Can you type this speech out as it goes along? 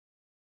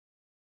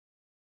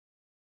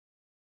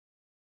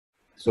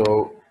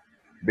So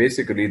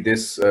basically,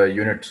 this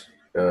chapter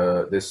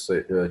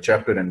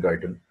in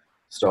Guyton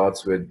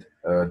starts with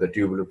the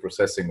tubular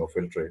processing of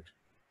filtrate,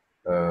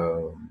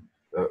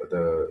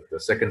 the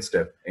second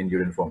step in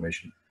urine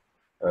formation.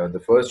 The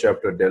first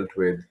chapter dealt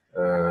with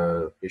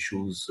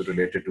issues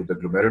related to the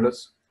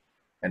glomerulus,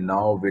 and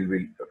now we'll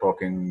be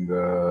talking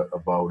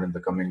about, in the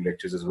coming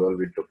lectures as well,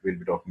 we'll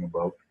be talking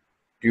about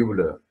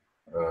tubular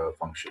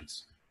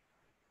functions.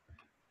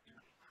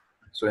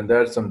 So in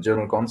that, some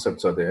general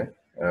concepts are there.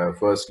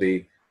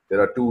 Firstly, there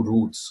are two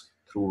routes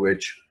through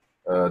which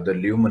the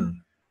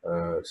lumen,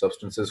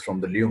 substances from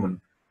the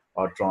lumen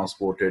are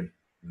transported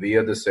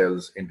via the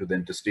cells into the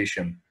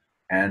interstitium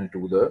and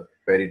to the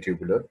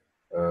peritubular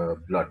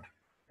blood.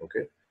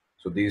 Okay,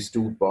 so these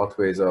two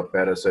pathways are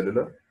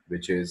paracellular,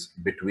 which is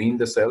between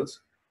the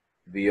cells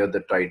via the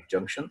tight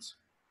junctions,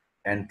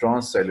 and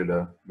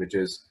transcellular, which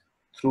is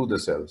through the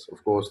cells.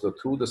 Of course, the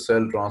through the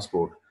cell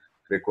transport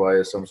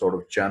requires some sort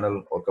of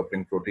channel or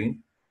coupling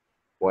protein,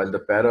 while the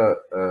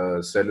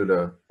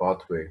paracellular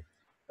pathway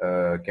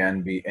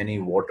can be any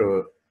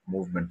water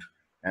movement,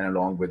 and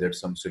along with it,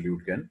 some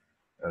solute can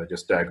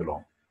just tag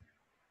along.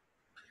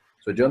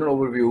 So, general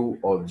overview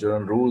of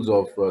general rules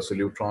of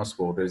solute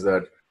transport is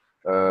that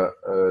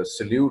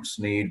solutes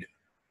need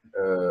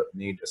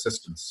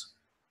assistance.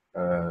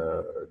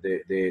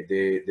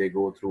 They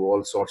go through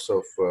all sorts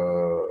of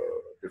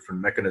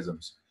different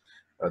mechanisms.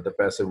 The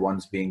passive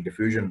ones being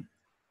diffusion,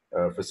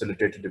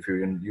 facilitated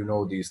diffusion. You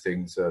know these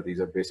things. These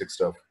are basic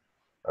stuff.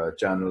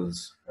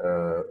 Channels,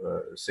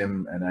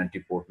 SIM and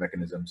antiport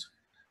mechanisms.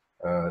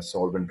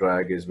 Solvent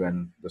drag is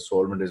when the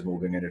solvent is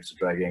moving and it's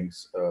dragging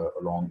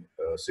along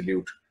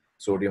solute.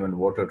 Sodium and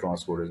water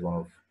transport is one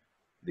of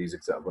these an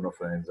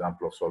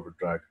example of solvent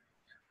drag.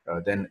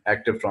 Then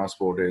active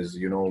transport is,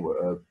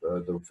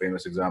 the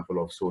famous example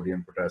of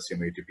sodium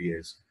potassium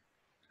ATPase,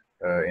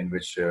 in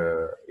which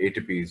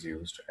ATP is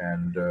used,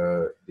 and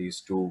these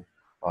two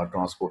are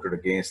transported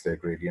against their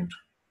gradient.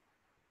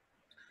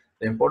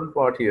 The important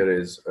part here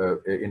is,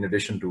 in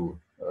addition to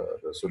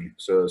the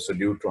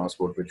solute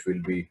transport, which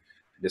we'll be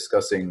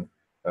discussing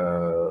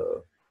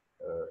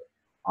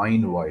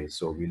ion-wise.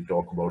 So we'll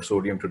talk about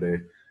sodium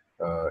today.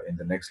 In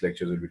the next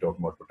lectures, we'll be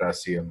talking about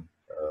potassium,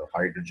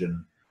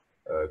 hydrogen,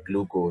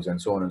 glucose, and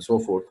so on and so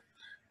forth.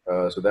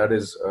 So that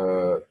is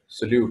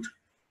solute.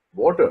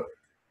 Water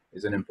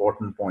is an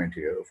important point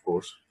here, of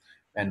course.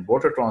 And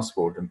water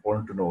transport,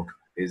 important to note,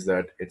 is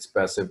that it's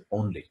passive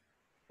only.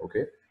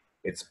 Okay,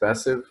 it's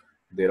passive.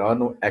 There are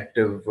no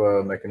active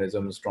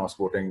mechanisms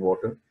transporting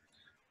water,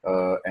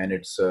 and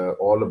it's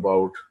all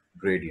about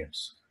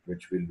gradients,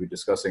 which we'll be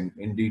discussing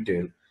in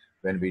detail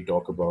when we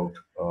talk about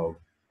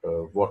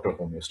water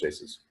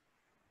homeostasis.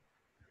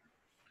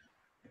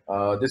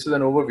 This is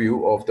an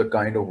overview of the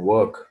kind of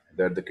work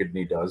that the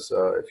kidney does.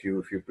 If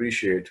you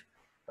appreciate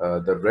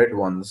the red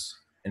ones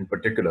in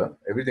particular,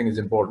 everything is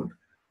important,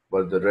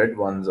 but the red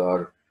ones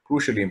are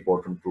crucially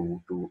important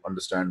to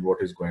understand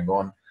what is going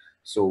on.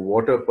 So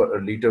water per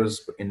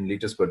liters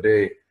per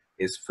day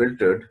is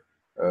filtered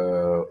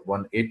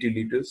 180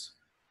 liters,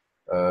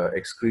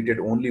 excreted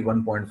only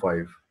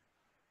 1.5,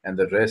 and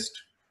the rest,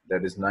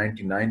 that is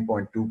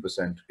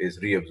 99.2%, is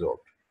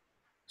reabsorbed.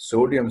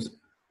 Sodium's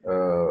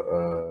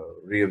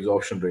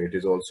reabsorption rate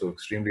is also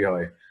extremely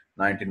high,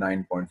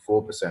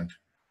 99.4%.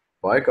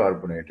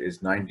 Bicarbonate is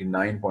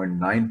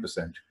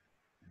 99.9%.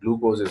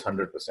 Glucose is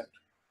 100%.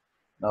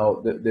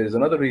 Now, there is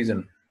another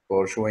reason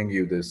for showing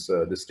you this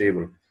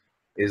table,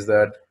 is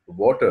that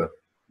water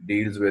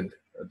deals with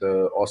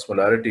the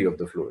osmolarity of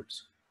the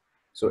fluids.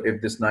 So if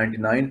this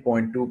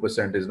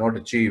 99.2% is not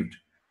achieved,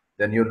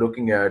 then you're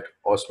looking at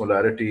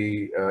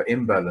osmolarity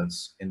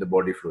imbalance in the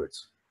body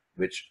fluids,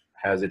 which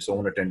has its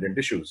own attendant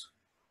issues.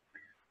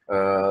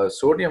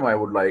 Sodium, I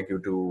would like you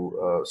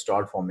to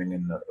start forming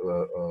in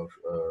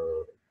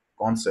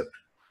concept,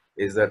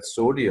 is that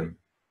sodium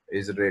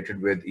is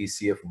related with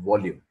ECF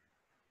volume.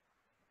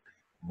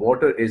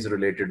 Water is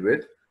related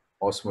with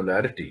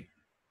osmolarity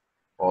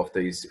of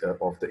the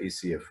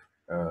ECF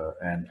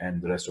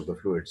and the rest of the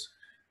fluids.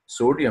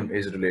 Sodium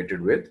is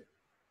related with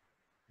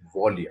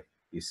volume,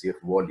 ECF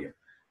volume.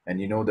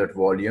 And you know that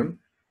volume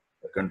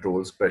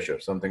controls pressure,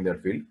 something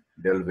that we'll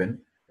delve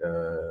in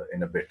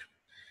a bit.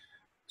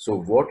 So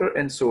water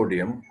and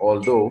sodium,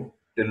 although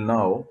till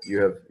now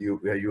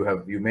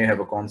you may have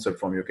a concept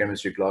from your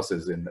chemistry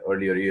classes in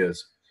earlier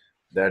years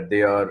that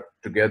they are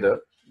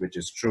together, which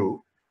is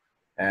true.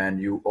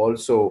 And you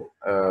also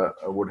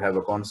would have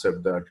a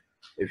concept that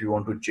if you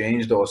want to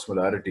change the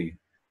osmolarity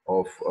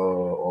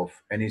of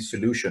any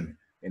solution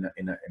in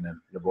a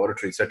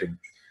laboratory setting,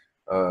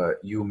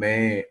 you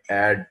may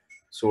add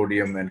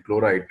sodium and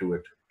chloride to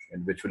it,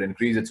 and which will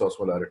increase its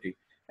osmolarity,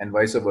 and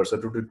vice versa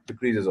to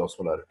decrease its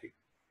osmolarity.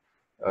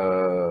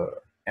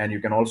 And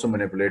you can also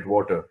manipulate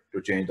water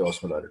to change the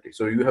osmolarity.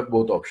 So you have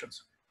both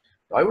options.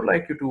 I would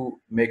like you to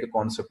make a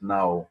concept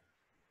now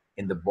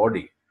in the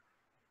body.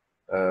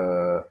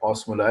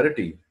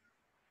 Osmolarity,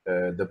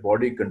 the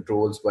body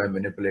controls by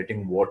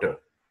manipulating water,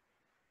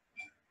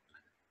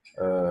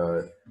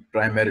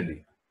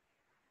 primarily,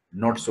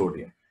 not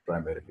sodium.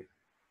 primarily.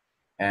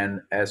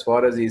 And as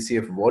far as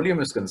ECF volume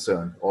is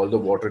concerned, although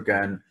water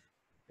can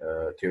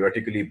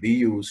theoretically be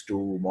used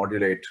to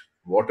modulate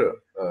water,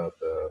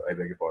 I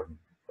beg your pardon,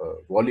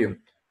 volume,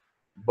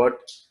 but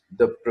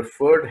the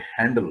preferred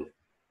handle,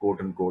 quote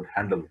unquote,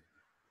 handle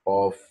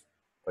of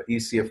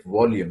ECF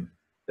volume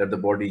that the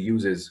body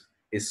uses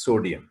is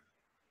sodium.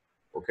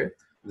 Okay,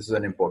 this is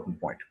an important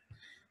point.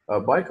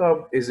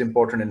 Bicarb is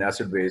important in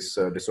acid-base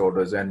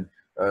disorders, and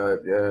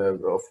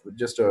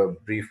just a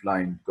brief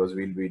line because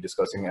we'll be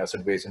discussing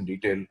acid-base in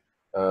detail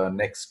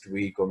next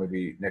week or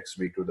maybe next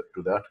week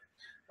to that.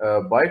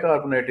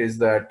 Bicarbonate is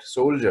that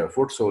soldier,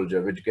 foot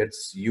soldier, which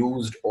gets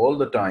used all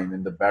the time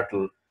in the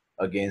battle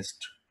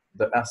against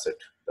the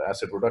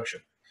acid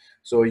production.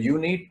 So you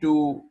need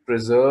to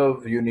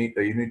preserve, you need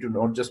to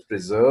not just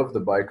preserve the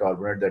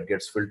bicarbonate that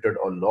gets filtered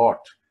a lot,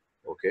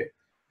 okay,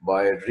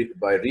 by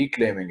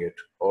reclaiming it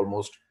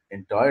almost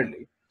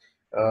entirely.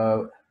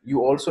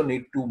 You also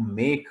need to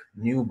make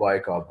new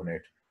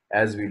bicarbonate,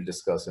 as we'll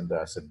discuss in the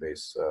acid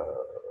base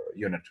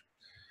unit.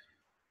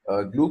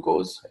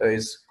 Glucose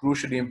is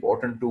crucially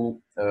important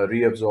to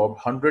reabsorb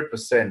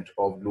 100%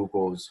 of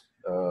glucose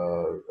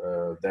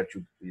that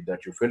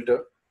you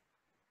filter,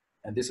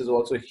 and this is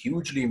also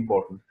hugely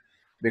important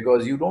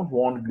because you don't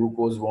want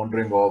glucose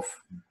wandering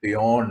off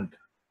beyond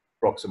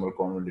proximal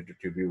convoluted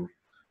tubule,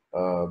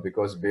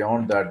 because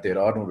beyond that there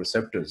are no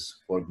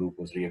receptors for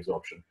glucose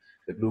reabsorption.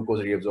 The glucose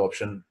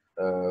reabsorption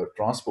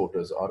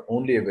transporters are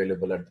only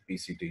available at the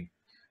PCT,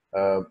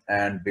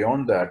 and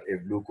beyond that,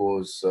 if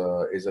glucose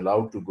is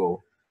allowed to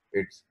go,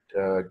 it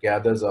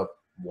gathers up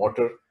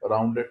water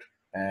around it,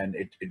 and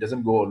it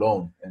doesn't go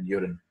alone in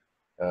urine.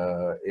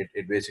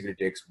 It basically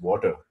takes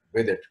water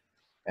with it,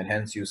 and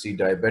hence you see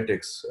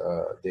diabetics,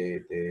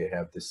 they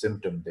have this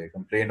symptom. They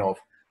complain of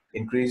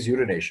increased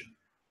urination.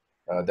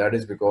 That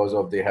is because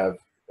of they have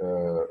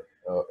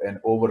an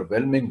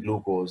overwhelming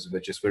glucose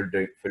which is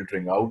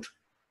filtering out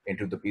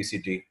into the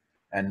PCT,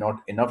 and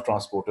not enough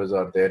transporters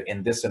are there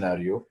in this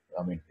scenario.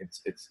 I mean,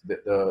 it's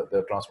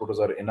the transporters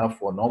are enough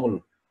for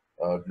normal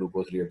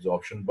glucose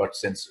reabsorption, but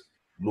since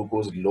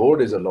glucose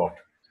load is a lot,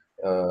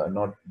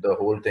 not the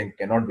whole thing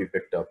cannot be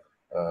picked up,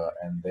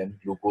 and then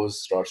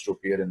glucose starts to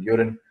appear in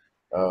urine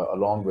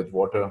along with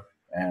water,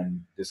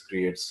 and this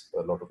creates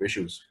a lot of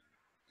issues.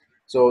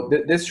 So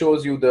this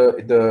shows you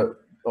the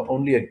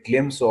only a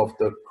glimpse of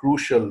the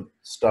crucial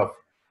stuff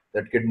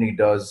that kidney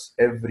does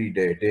every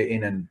day, day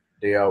in and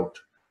day out.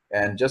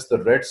 And just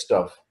the red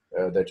stuff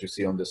that you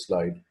see on this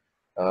slide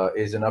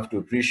is enough to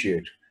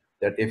appreciate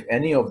that if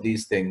any of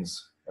these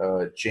things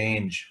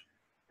change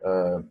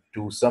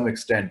to some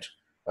extent,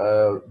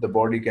 the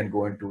body can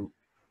go into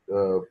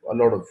a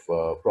lot of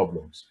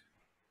problems.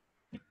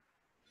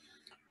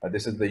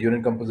 This is the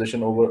urine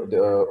composition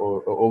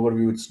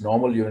overview. It's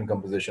normal urine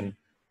composition.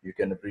 You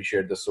can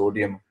appreciate the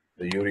sodium,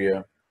 the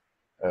urea,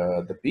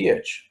 the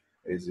pH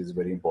is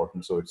very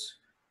important. So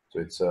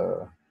it's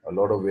a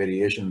lot of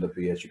variation in the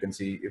pH. You can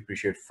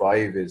appreciate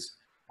 5 is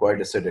quite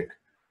acidic.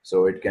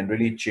 So it can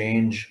really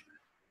change.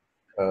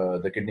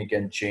 The kidney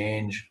can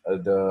change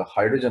the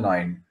hydrogen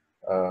ion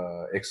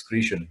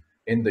excretion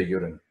in the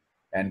urine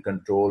and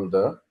control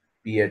the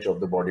pH of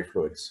the body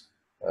fluids.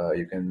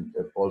 You can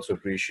also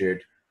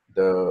appreciate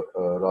the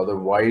rather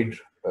wide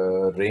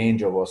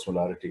range of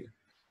osmolarity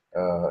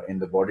in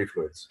the body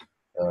fluids,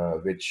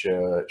 which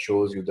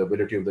shows you the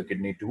ability of the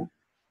kidney to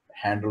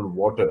handle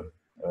water,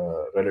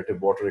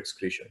 relative water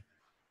excretion,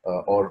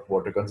 or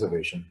water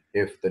conservation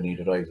if the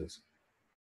need arises.